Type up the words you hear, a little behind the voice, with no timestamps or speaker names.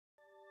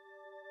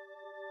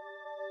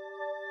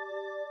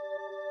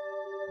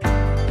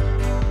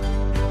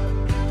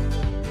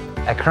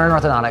At Current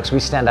Orthodontics, we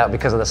stand out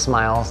because of the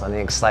smiles and the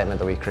excitement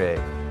that we create.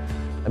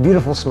 A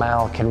beautiful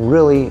smile can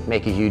really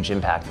make a huge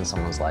impact in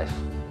someone's life.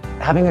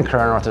 Having a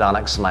Current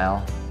Orthodontics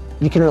smile,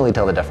 you can really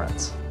tell the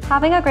difference.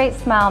 Having a great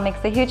smile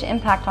makes a huge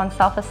impact on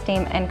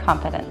self-esteem and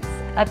confidence.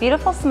 A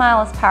beautiful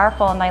smile is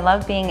powerful, and I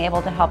love being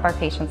able to help our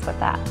patients with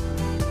that.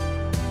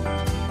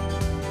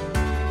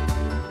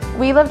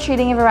 We love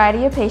treating a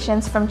variety of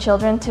patients from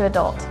children to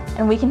adult,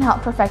 and we can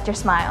help perfect your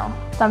smile.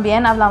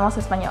 También hablamos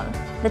español.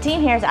 The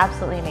team here is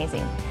absolutely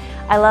amazing.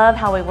 I love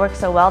how we work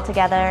so well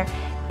together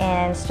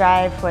and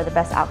strive for the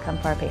best outcome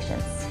for our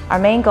patients. Our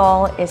main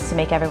goal is to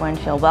make everyone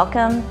feel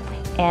welcome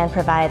and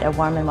provide a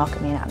warm and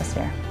welcoming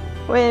atmosphere.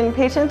 When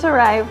patients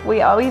arrive,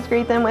 we always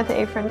greet them with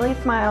a friendly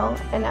smile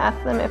and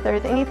ask them if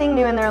there's anything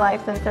new in their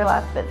life since their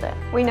last visit.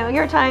 We know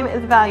your time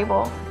is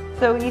valuable,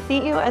 so we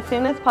seat you as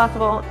soon as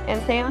possible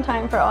and stay on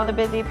time for all the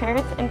busy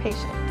parents and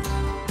patients.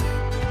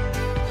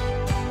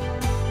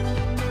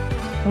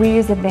 We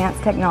use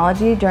advanced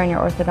technology during your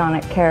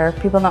orthodontic care.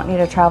 People don't need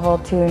to travel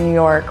to New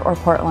York or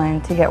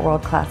Portland to get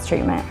world-class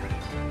treatment.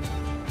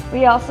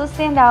 We also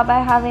stand out by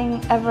having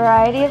a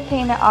variety of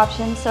payment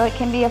options so it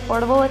can be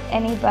affordable with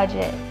any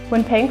budget.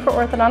 When paying for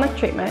orthodontic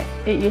treatment,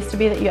 it used to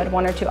be that you had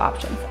one or two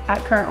options. At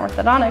Current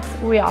Orthodontics,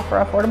 we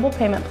offer affordable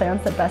payment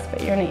plans that best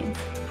fit your needs.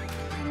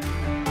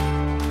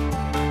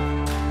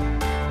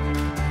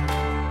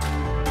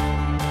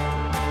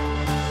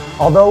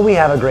 Although we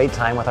have a great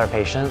time with our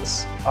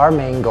patients, our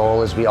main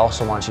goal is we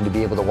also want you to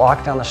be able to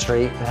walk down the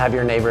street and have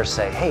your neighbors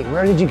say, "Hey,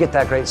 where did you get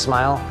that great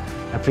smile?"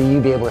 And for you to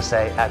be able to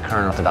say, "At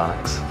Current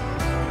Orthodontics."